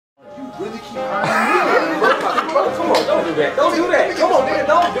really keep hiring me? Bro, come on, don't do that. Don't do that. Come on, nigga,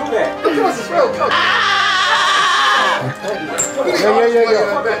 don't do that. Give us a real coach.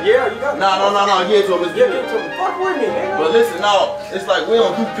 Yeah, you got it. No, give it to him. Yeah, give it to him. Fuck with me, nigga. But listen, no, it's like we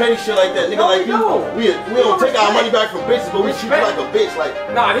don't do petty shit like that, nigga. No, like you, we don't take our money back from bitches, but we treat you like a bitch. Like,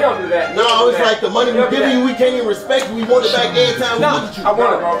 nah, he don't do that. no, it's like the money we giving you, we can't even respect you. We want it back every time we look at you. I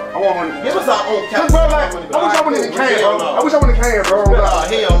want it, bro. I want money. Give us our own cap. Bro, like, I wish I wouldn't even came, bro. I wish I wouldn't came, bro. Nah,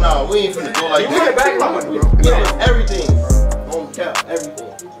 hell no, we ain't finna go like You want it back, bro? Yeah, everything, bro. On cap, everything.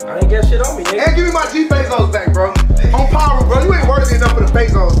 I ain't got shit on me, nigga. And give me my G Bezos back, bro. On power, bro. You ain't worthy enough for the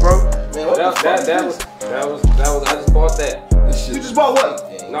Bezos, bro. Man, what the fuck that was. I just bought that. You just bought what?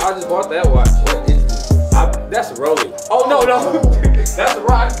 No, I just bought that watch. What is this? That's a Rollie. Oh no, that's a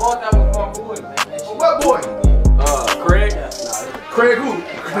rock. I just bought that with my boy. What boy? Craig. Craig who?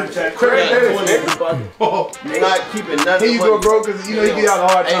 Craig Davis. You're not keeping nothing. Here you go, bro, because you know you get out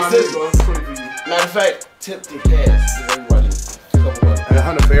a hard time. Hey, Bro. matter of fact, tip the cash. Give everybody a couple bucks. And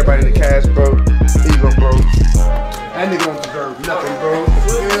 100 for everybody in the cash, bro. Here you go, bro. That nigga don't deserve nothing, bro.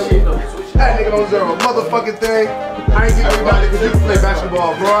 That nigga don't deserve a motherfucking thing. I ain't getting everybody because you can play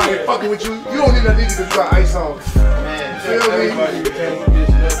basketball, bro. I ain't fucking with you. You don't need that nigga because you got ice on. Man, Feel me?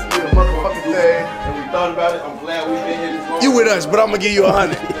 Motherfucking thing. And we thought about it. I'm glad we've been here this long. You with us, but I'm gonna give you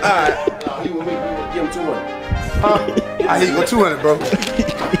 100. Alright. No, he with me. We give him 200. Huh? Here you go, 200, bro.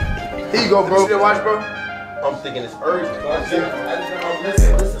 Here you go, bro. See that watch, bro? I'm thinking it's urgent.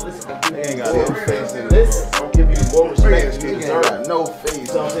 Listen. He ain't got no face in it. Listen, I'm giving you more respect. You deserve it. No face. You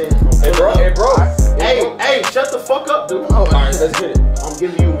know what I'm saying? Hey, bro. Hey, shut the fuck up, dude. All right, let's get it. I'm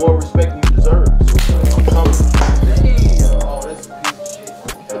giving you more respect than you deserve. So I'm coming. Damn. Oh, that's a piece of shit.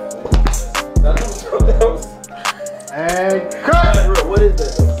 And cut! What is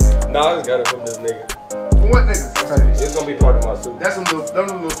that? Nah, I just got it from this nigga. From what nigga? It's gonna be part of my suit. That's some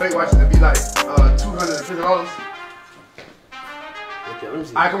little fake watches that be like $250. Okay, let me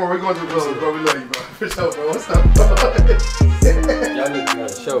see. Alright, come on, we're going to the club, bro. We love you, bro. For sure, bro. What's up, bro? Y'all need to be on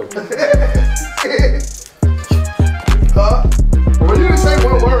the show. Bro, you didn't say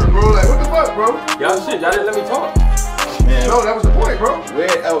one word, bro. Like, what the fuck, bro? Y'all didn't let me talk. Man, No, that was the point, bro.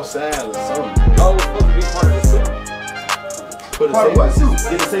 we're outside or something. Oh, it's supposed to be part of the suit. Put a Part of what suit?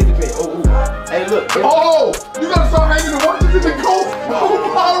 Get a safety pin. Hey, look. Oh, you gotta start hanging the watches in the coat. Oh,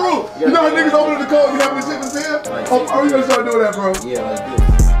 Paru. You know how niggas open the coat and you have the shit in his hand? Oh, Paru, you gotta start doing that, bro. Yeah, like this.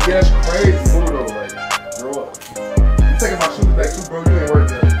 Yeah, that's crazy. Move it over like that. Grow up. You taking my shoes back too, bro. You ain't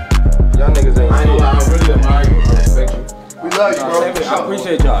worth it. Y'all niggas ain't I ain't gonna lie, I really admire you. I respect you. We love you, bro. I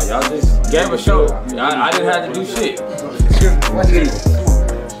appreciate y'all. Y'all just gave a show. I didn't have to do shit.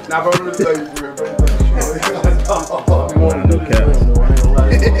 Nah, bro, really love you for real, bro. No cap.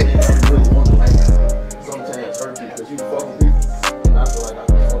 Sometimes hurt you because you fuck with people. And I feel like I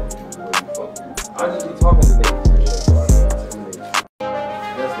can fuck with you the way you fuck with me. I just be talking to niggas.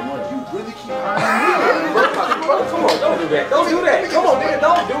 That's the money. You really keep hiring me. Bro, come on, don't do that. Don't do that. Come on, nigga,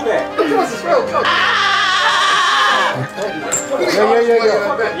 don't do that. Give us a real coach.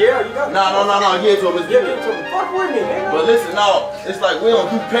 Yeah, you got it. No, give it to him. Yeah, give it to him. Fuck with me, nigga. But listen, no, it's like we don't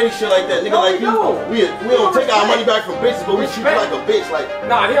do petty shit like that, nigga. No, like we you, don't. we don't take our money back from bitches, but we treat you like a bitch. Like,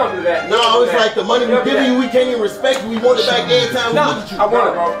 Nah, he don't do that. no, it's like the money we giving you, we can't even respect you. We want it back every time we look at you. I want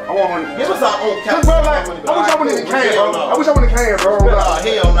it, bro. I want money. Give us our own cap. Bro, like, I wish I wouldn't even came, bro. I wish I wouldn't came, bro. Nah,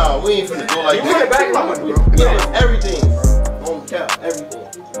 hell no, we ain't finna go like You want it that. back, bro? Give us everything, bro. On cap, everything.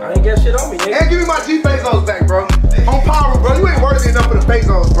 I ain't got shit on me, nigga. And give me my G Bezos back, bro. On power, bro. You ain't worthy enough for the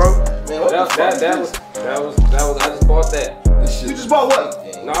Bezos, bro. Man, what the fuck is this? I just bought that. You just bought what?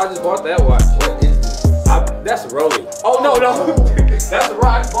 No, I just bought that watch. What is this? That's a Rollie. Oh no, that's a rock.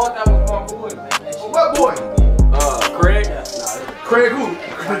 I just bought that with my boy. What boy? Craig. Craig who?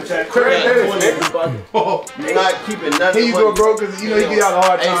 Craig Davis. You're not keeping nothing. Here you go, bro, because you know you get out a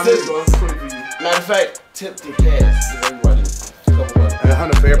hard time. Hey, Bro. matter of fact, tip the cash. Give everybody a couple bucks. And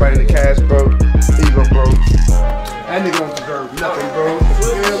 100 for everybody in the cash, bro. Here you go, bro. That nigga don't deserve nothing, bro.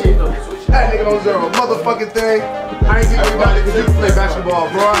 That nigga don't deserve a motherfucking thing. I ain't getting everybody because you can play basketball,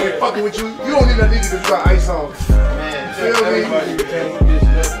 bro. I ain't fucking with you. You don't need that nigga because you got ice on. Man, Feel me?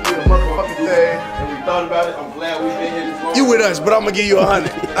 Motherfucking thing. And we thought about it. I'm glad we've been here this long. You with us, but I'm gonna give you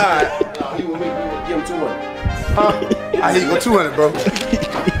 100. Alright. No, he with me. We give him 200. Huh? Here you go, 200, bro.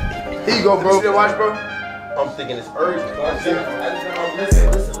 Here you go, bro. See that watch, bro? I'm thinking it's urgent. Listen.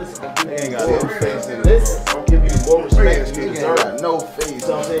 He ain't got no face in it. Listen, I'm giving you more respect than you deserve. No face. You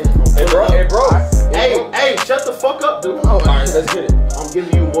know what I'm saying? Hey, bro. Hey, shut the fuck up, dude. All right, let's get it. I'm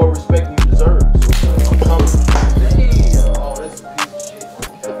giving you more respect than you deserve. So I'm coming. Damn. Oh, that's a piece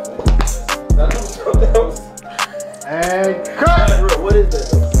of shit. And cut! What is that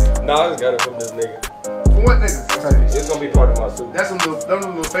though? Nah, I just got it from this nigga. From what niggas? It's gonna be part of my suit. That's them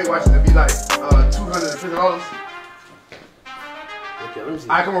little fake watches that be like $250. Okay, let me see.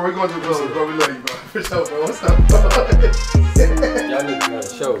 Alright, come on, we're going to the clothes, bro. We love you, bro. For sure, bro. What's up, bro? Y'all niggas got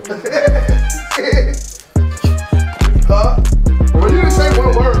a show. Bro, you didn't say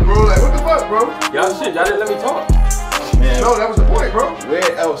one word, bro. Like, what the fuck, bro? Y'all shit, y'all didn't let me talk. Man, No, that was the point, bro.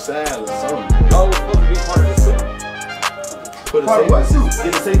 red outside or something. No, it's supposed to be part of the suit. Put a Part of what safety. suit?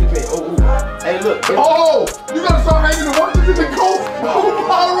 Get a safety pin. Oh, ooh. Hey, look. Oh, you gotta start hanging the watches in the coat.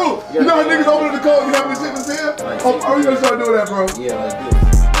 Oh, you know how niggas open the coat and have the shit in there? Oh, you gotta start doing that, bro. Yeah, like this.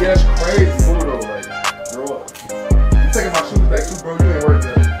 Yeah, that's crazy. Cool though, like, grow up. You taking my shoes back too, bro. You ain't worth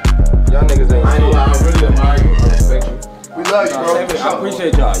that. Y'all niggas ain't I ain't gonna lie, I really admire you. I respect you. We love you, bro. I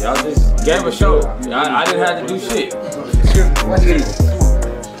appreciate y'all. Y'all just gave a show. I didn't have to do shit.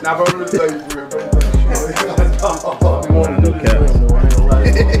 Nah, bro, we really love you, for real, bro. I want to do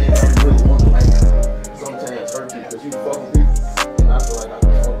that.